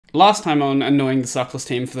Last time on Annoying the Suckless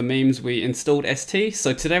team for the memes, we installed ST,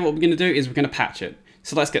 so today what we're going to do is we're going to patch it.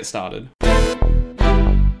 So let's get started.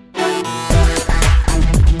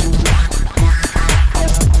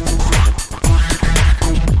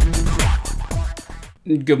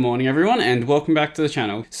 Good morning everyone and welcome back to the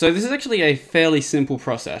channel. So this is actually a fairly simple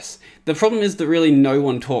process. The problem is that really no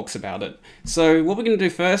one talks about it. So what we're going to do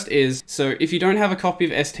first is, so if you don't have a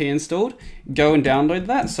copy of ST installed, go and download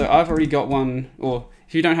that. So I've already got one, or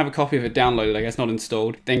if you don't have a copy of it downloaded, I guess not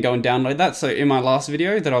installed, then go and download that. So in my last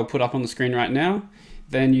video that I'll put up on the screen right now,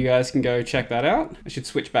 then you guys can go check that out. I should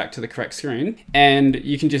switch back to the correct screen and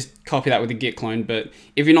you can just copy that with a git clone, but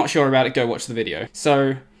if you're not sure about it, go watch the video.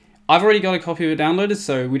 So I've already got a copy of it downloaded,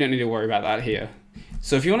 so we don't need to worry about that here.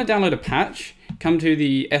 So if you want to download a patch, come to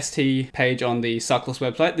the ST page on the Suckless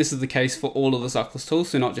website. This is the case for all of the Suckless tools,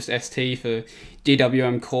 so not just ST, for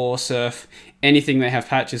DWM, Core, Surf, anything they have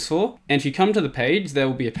patches for. And if you come to the page, there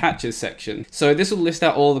will be a patches section. So this will list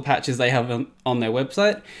out all the patches they have on their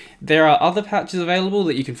website. There are other patches available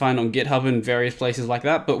that you can find on GitHub and various places like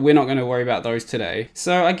that, but we're not going to worry about those today.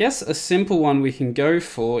 So I guess a simple one we can go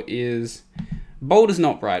for is bold is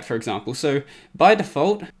not bright, for example. So by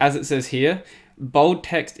default, as it says here, bold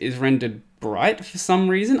text is rendered bright for some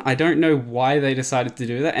reason. I don't know why they decided to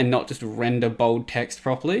do that and not just render bold text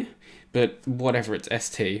properly, but whatever, it's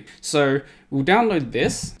ST. So we'll download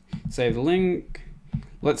this, save the link.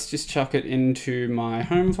 Let's just chuck it into my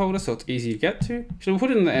home folder so it's easy to get to. So we'll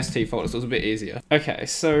put it in the ST folder so it's a bit easier. Okay,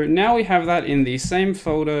 so now we have that in the same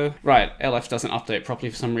folder. Right, LF doesn't update properly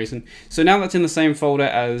for some reason. So now that's in the same folder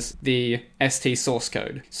as the ST source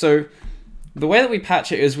code. So the way that we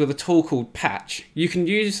patch it is with a tool called Patch. You can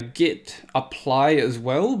use git apply as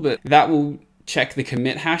well, but that will check the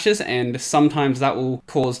commit hashes and sometimes that will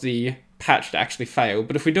cause the patch to actually fail.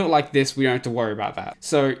 But if we do it like this, we don't have to worry about that.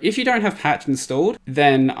 So if you don't have patch installed,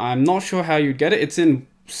 then I'm not sure how you'd get it. It's in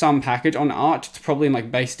some package. On Arch, it's probably in like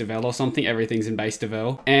base devel or something. Everything's in base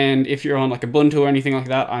devel. And if you're on like Ubuntu or anything like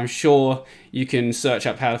that, I'm sure you can search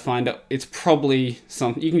up how to find it. It's probably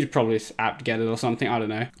something, you can just probably apt get it or something, I don't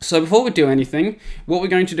know. So before we do anything, what we're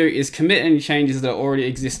going to do is commit any changes that are already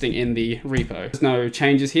existing in the repo. There's no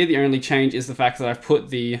changes here. The only change is the fact that I've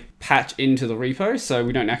put the patch into the repo, so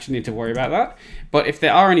we don't actually need to worry about that. But if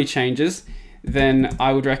there are any changes, then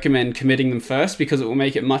I would recommend committing them first because it will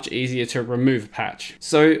make it much easier to remove a patch.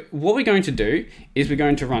 So what we're going to do is we're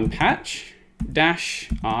going to run patch -i.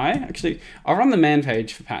 Actually, I'll run the man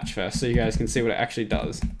page for patch first so you guys can see what it actually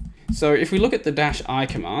does. So if we look at the -i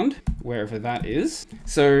command, wherever that is,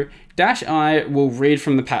 so -i will read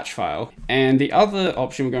from the patch file. And the other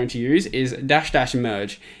option we're going to use is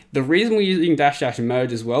 --merge. The reason we're using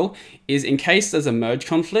 --merge as well is in case there's a merge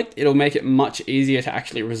conflict, it'll make it much easier to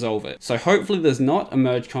actually resolve it. So hopefully there's not a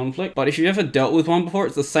merge conflict, but if you've ever dealt with one before,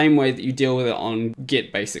 it's the same way that you deal with it on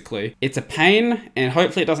Git, basically. It's a pain, and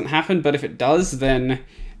hopefully it doesn't happen, but if it does, then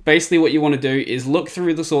basically what you want to do is look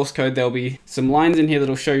through the source code. There'll be some lines in here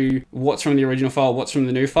that'll show you what's from the original file, what's from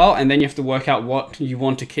the new file, and then you have to work out what you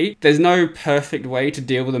want to keep. There's no perfect way to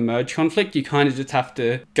deal with a merge conflict. You kind of just have to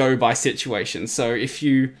go by situation. So if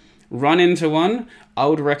you run into one, I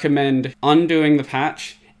would recommend undoing the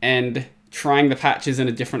patch and trying the patches in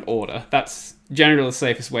a different order. That's generally the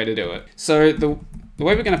safest way to do it. So the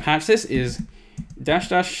way we're going to patch this is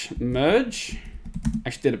 --merge.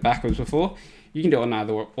 Actually did it backwards before. You can do it in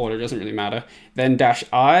either order, it doesn't really matter. Then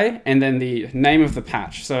 -i, and then the name of the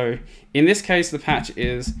patch. So in this case, the patch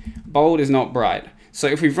is bold is not bright. So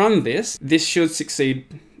if we run this, this should succeed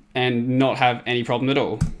and not have any problem at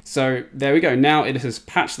all. So there we go. Now it has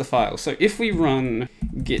patched the file. So if we run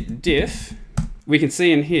git diff, we can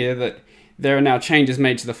see in here that there are now changes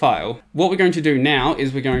made to the file. What we're going to do now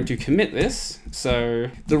is we're going to commit this. So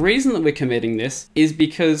the reason that we're committing this is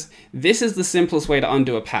because this is the simplest way to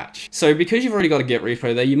undo a patch. So because you've already got a Git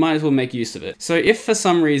repo there, you might as well make use of it. So if for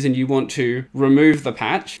some reason you want to remove the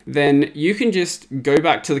patch, then you can just go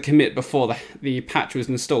back to the commit before the patch was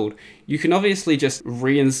installed. You can obviously just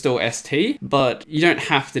reinstall ST, but you don't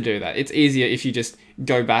have to do that. It's easier if you just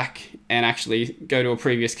go back and actually go to a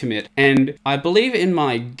previous commit. And I believe in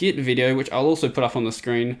my Git video, which I'll also put up on the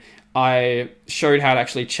screen, I showed how to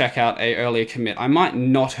actually check out a earlier commit. I might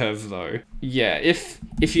not have though. Yeah, if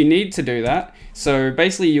you need to do that, so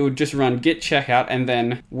basically you would just run git checkout and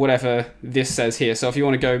then whatever this says here. So if you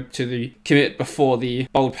want to go to the commit before the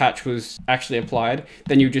bold patch was actually applied,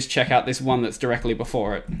 then you just check out this one that's directly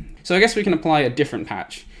before it. So I guess we can apply a different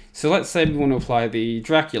patch. So let's say we want to apply the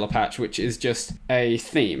Dracula patch, which is just a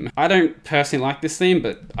theme. I don't personally like this theme,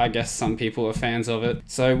 but I guess some people are fans of it.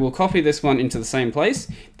 So we'll copy this one into the same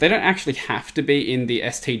place. They don't actually have to be in the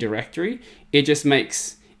ST directory. It just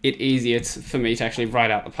makes it easier for me to actually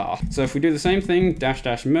write out the path. So if we do the same thing,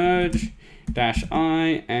 -- merge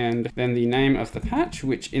 -I, and then the name of the patch,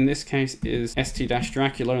 which in this case is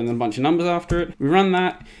st-dracula, and then a bunch of numbers after it. We run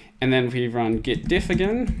that, and then we run git diff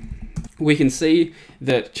again. We can see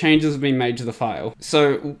that changes have been made to the file.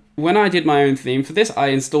 So when I did my own theme for this, I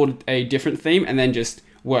installed a different theme and then just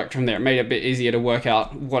worked from there. It made it a bit easier to work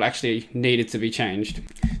out what actually needed to be changed.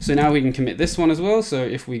 So now we can commit this one as well. So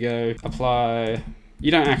if we go apply,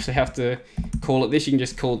 you don't actually have to call it this, you can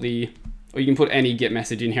just call or you can put any git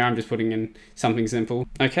message in here. I'm just putting in something simple.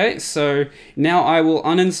 Okay, so now I will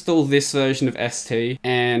uninstall this version of ST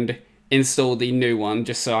and install the new one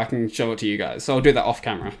just so I can show it to you guys. So I'll do that off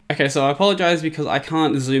camera. Okay, so I apologize because I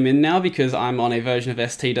can't zoom in now because I'm on a version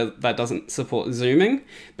of ST that doesn't support zooming.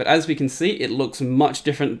 But as we can see, it looks much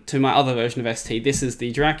different to my other version of ST. This is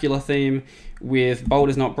the Dracula theme with bold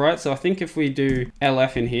is not bright. So I think if we do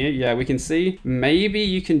LF in here, yeah, we can see maybe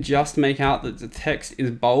you can just make out that the text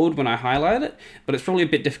is bold when I highlight it, but it's probably a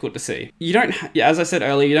bit difficult to see. You don't, yeah, as I said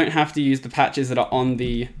earlier, you don't have to use the patches that are on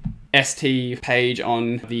the ST page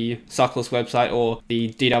on the Suckless website or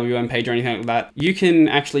the DWM page or anything like that. You can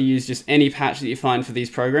actually use just any patch that you find for these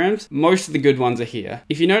programs. Most of the good ones are here.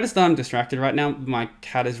 If you notice that I'm distracted right now, my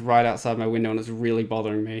cat is right outside my window and it's really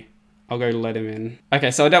bothering me. I'll go to let him in.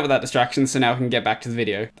 Okay, so I dealt with that distraction, so now we can get back to the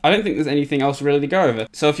video. I don't think there's anything else really to go over.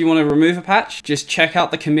 So if you want to remove a patch, just check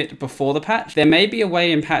out the commit before the patch. There may be a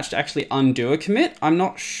way in patch to actually undo a commit. I'm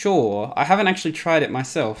not sure. I haven't actually tried it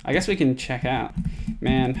myself. I guess we can check out.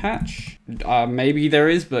 Man patch. Maybe there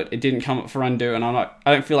is, but it didn't come up for undo, and I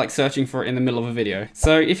don't feel like searching for it in the middle of a video.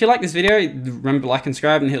 So if you like this video, remember to like and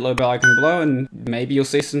subscribe and hit the little bell icon below, and maybe you'll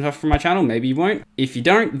see some stuff from my channel, maybe you won't. If you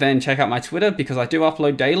don't, then check out my Twitter because I do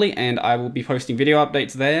upload daily and I will be posting video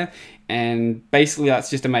updates there. And basically that's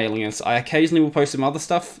just a mailing list. I occasionally will post some other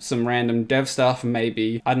stuff, some random dev stuff,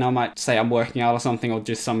 maybe, I don't know, I might say I'm working out or something, or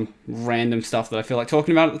just some random stuff that I feel like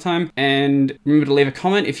talking about at the time. And remember to leave a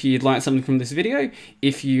comment if you learned something from this video.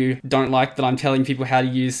 If you don't like that I'm telling people how to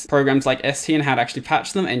use programs like ST and how to actually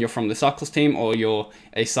patch them, and you're from the Suckless team or you're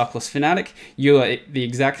a Suckless fanatic, you are the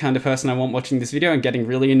exact kind of person I want watching this video and getting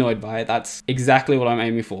really annoyed by it. That's exactly what I'm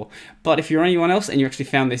aiming for. But if you're anyone else and you actually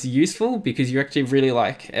found this useful because you actually really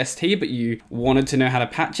like ST, but you wanted to know how to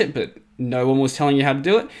patch it, but no one was telling you how to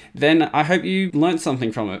do it, then I hope you learned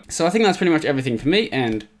something from it. So I think that's pretty much everything for me,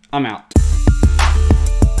 and I'm out.